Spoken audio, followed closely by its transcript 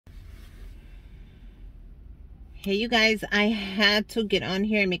Hey you guys, I had to get on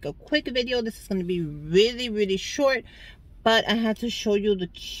here and make a quick video. This is going to be really short, but I had to show you the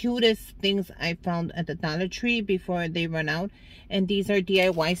cutest things I found at the Dollar Tree before they run out. And these are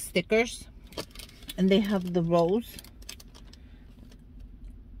DIY stickers, and they have the rose,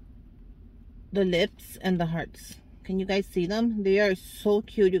 the lips, and the hearts. Can you guys see them? They are so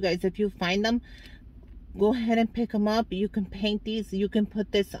cute, you guys. If you find them, go ahead and pick them up. You can paint these. You can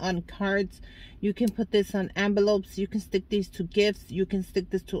put this on cards. You can put this on envelopes. You can stick these to gifts. You can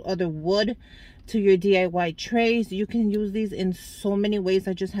stick this to other wood, to your DIY trays. You can use these in so many ways.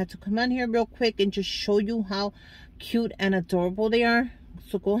 I just had to come on here real quick and just show you how cute and adorable they are.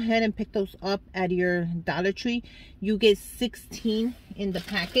 So go ahead and pick those up at your Dollar Tree. You get 16 in the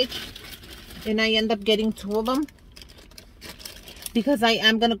package, and I end up getting 2 of them because I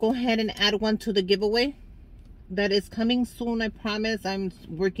am gonna go ahead and add one to the giveaway that is coming soon. I promise. I'm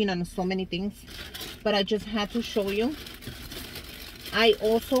working on so many things, but I just had to show you. I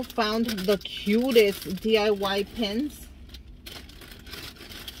also found the cutest DIY pins,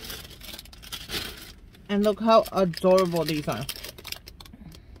 and look how adorable these are.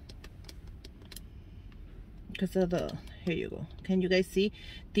 Because of the, here you go. Can you guys see?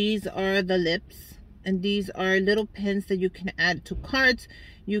 These are the lips, and these are little pins that you can add to cards.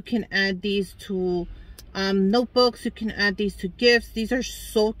 You can add these to notebooks. You can add these to gifts. These are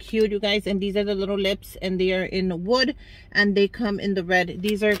so cute, you guys. And these are the little lips, and they are in wood, and they come in the red.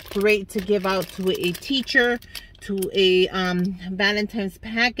 These are great to give out to a teacher, to a Valentine's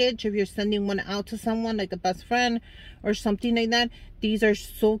package. If you're sending one out to someone, like a best friend or something like that. These are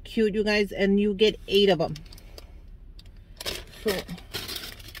so cute, you guys, and you get 8 of them. So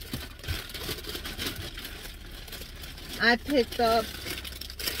I picked up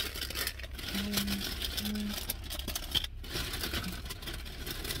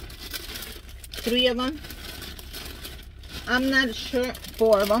 3 of them. I'm not sure,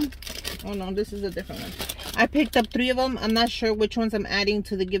 4 of them. Oh no, this is a different one. I picked up 3 of them. I'm not sure which ones I'm adding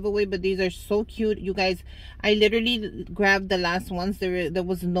to the giveaway, but these are so cute, you guys. I literally grabbed the last ones. There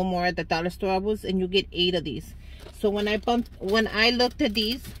was no more at the dollar store I was, and you get 8 of these. So when I looked at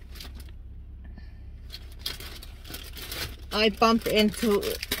these, I bumped into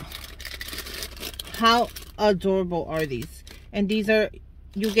how adorable are these. And these are,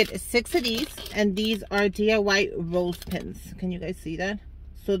 you get 6 of these, and these are DIY rose pins. Can you guys see that?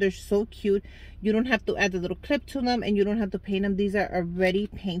 So they're so cute. You don't have to add the little clip to them, and you don't have to paint them. These are already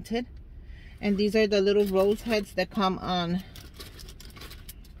painted. And these are the little rose heads that come on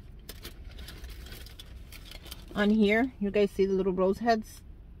here. You guys see the little rose heads?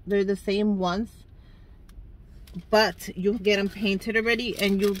 They're the same ones, but you get them painted already,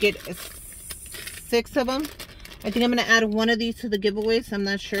 and you get 6 of them. I think I'm gonna add one of these to the giveaways. I'm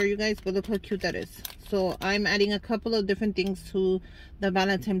not sure, you guys, but look how cute that is. So I'm adding a couple of different things to the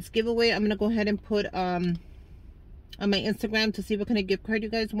Valentine's giveaway. I'm gonna go ahead and put on my Instagram to see what kind of gift card you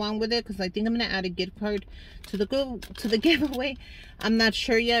guys want with it, because I think I'm gonna add a gift card to the giveaway. I'm not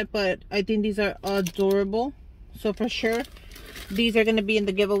sure yet, but I think these are adorable. So for sure, these are gonna be in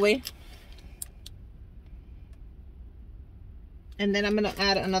the giveaway. And then I'm gonna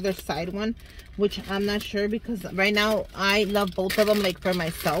add another side one, which I'm not sure, because right now I love both of them, like for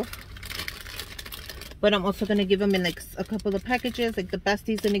myself. But I'm also gonna give them in like a couple of packages. Like the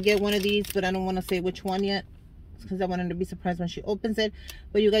bestie's gonna get one of these, but I don't want to say which one yet, because I want her to be surprised when she opens it.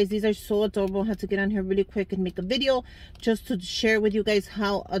 But you guys, these are so adorable. I had to get on here really quick and make a video just to share with you guys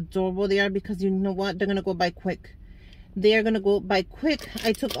how adorable they are, because you know what, they're gonna go by quick. They are gonna go by quick.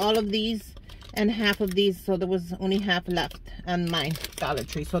 I took all of these and half of these, so there was only half left on my Dollar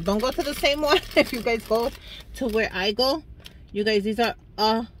Tree. So don't go to the same one if you guys go to where I go. You guys, these are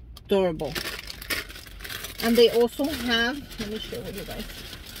adorable. And they also have, let me show you guys,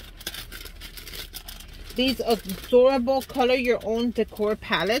 these adorable color your own decor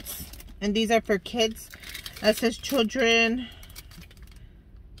palettes. And these are for kids. That says children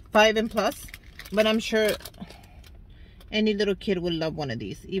 5 and plus, but I'm sure any little kid would love one of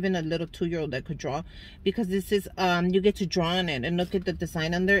these, even a little 2-year-old that could draw, because this is you get to draw on it. And look at the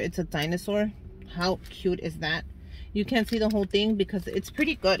design on there. It's a dinosaur. How cute is that? You can't see the whole thing because it's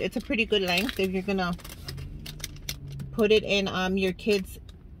pretty good. It's a pretty good length if you're gonna put it in your kids'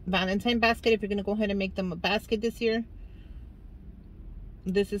 Valentine basket. If you're gonna go ahead and make them a basket this year,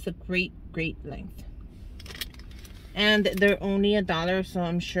 this is a great length. And they're only $1, so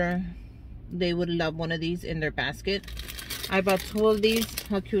I'm sure they would love one of these in their basket. I bought 2 of these.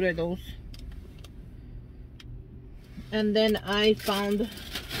 How cute are those? And then I found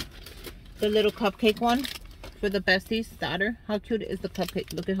the little cupcake one for the bestie's daughter. How cute is the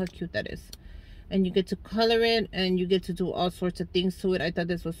cupcake? Look at how cute that is. and you get to color it, and you get to do all sorts of things to it. I thought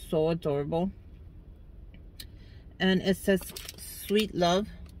this was so adorable. And it says sweet love.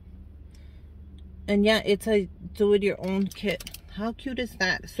 And yeah, it's a do-it-your-own kit. How cute is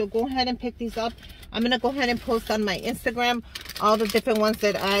that? So go ahead and pick these up. I'm gonna go ahead and post on my Instagram all the different ones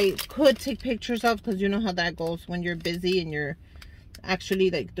that I could take pictures of, because you know how that goes when you're busy and you're actually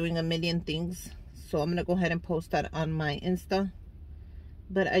like doing a million things. So I'm gonna go ahead and post that on my Insta.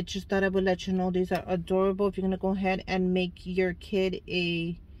 But I just thought I would let you know these are adorable. If you're gonna go ahead and make your kid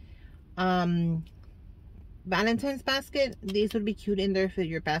a Valentine's basket, these would be cute in there for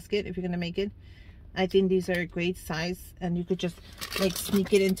your basket if you're gonna make it. I think these are a great size, and you could just like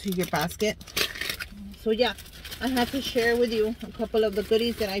sneak it into your basket. So yeah, I had to share with you a couple of the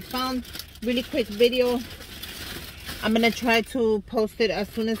goodies that I found. Really quick video. I'm gonna try to post it as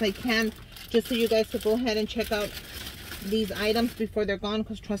soon as I can, just so you guys could go ahead and check out these items before they're gone.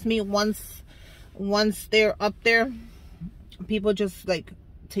 Because trust me, once they're up there, people just like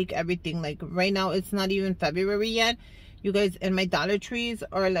take everything. Like right now, it's not even February yet, you guys, and my Dollar Trees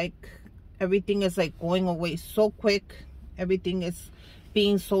are like, everything is like going away so quick. Everything is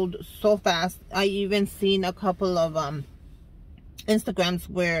being sold so fast. I even seen a couple of Instagrams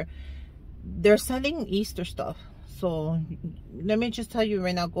where they're selling Easter stuff. So let me just tell you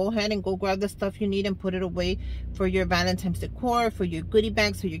right now, go ahead and go grab the stuff you need and put it away for your Valentine's decor, for your goodie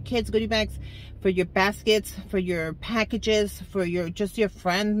bags, for your kids goodie bags, for your baskets, for your packages, for your just your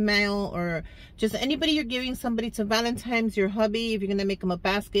friend mail, or just anybody you're giving somebody to Valentine's, your hubby, if you're gonna make them a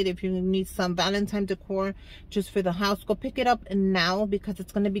basket, if you need some Valentine decor just for the house, go pick it up now, because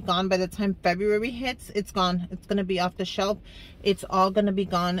it's gonna be gone by the time February hits. It's gone. It's gonna be off the shelf. It's all gonna be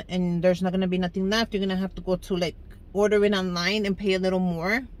gone, and there's not gonna be nothing left. You're gonna have to go to like order it online and pay a little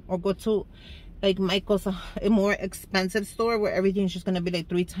more, or go to like Michael's, a more expensive store where everything's just gonna be like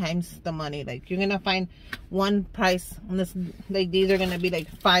 3 times the money. Like you're gonna find one price on this, like these are gonna be like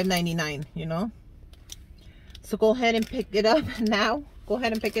 $5.99, you know. So go ahead and pick it up now. Go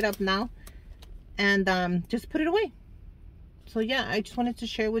ahead and pick it up now, and just put it away. So yeah, I just wanted to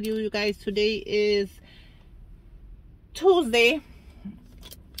share with you guys. Today is Tuesday.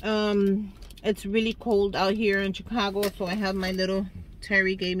 It's really cold out here in Chicago, so I have my little,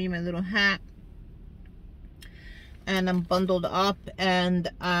 Terry gave me my little hat, and I'm bundled up, and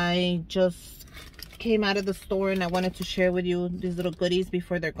I just came out of the store, and I wanted to share with you these little goodies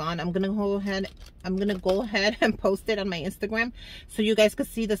before they're gone. I'm gonna go ahead and post it on my Instagram so you guys could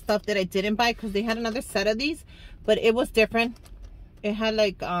see the stuff that I didn't buy, because they had another set of these, but it was different. It had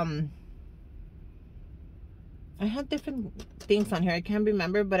like I had different things on here. I can't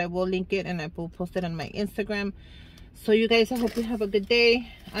remember, but I will link it and I will post it on my Instagram. So you guys, I hope you have a good day.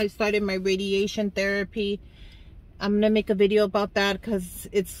 I started my radiation therapy. I'm gonna make a video about that because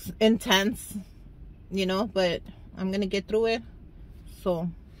it's intense, you know, but I'm gonna get through it. So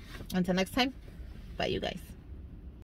until next time, bye you guys.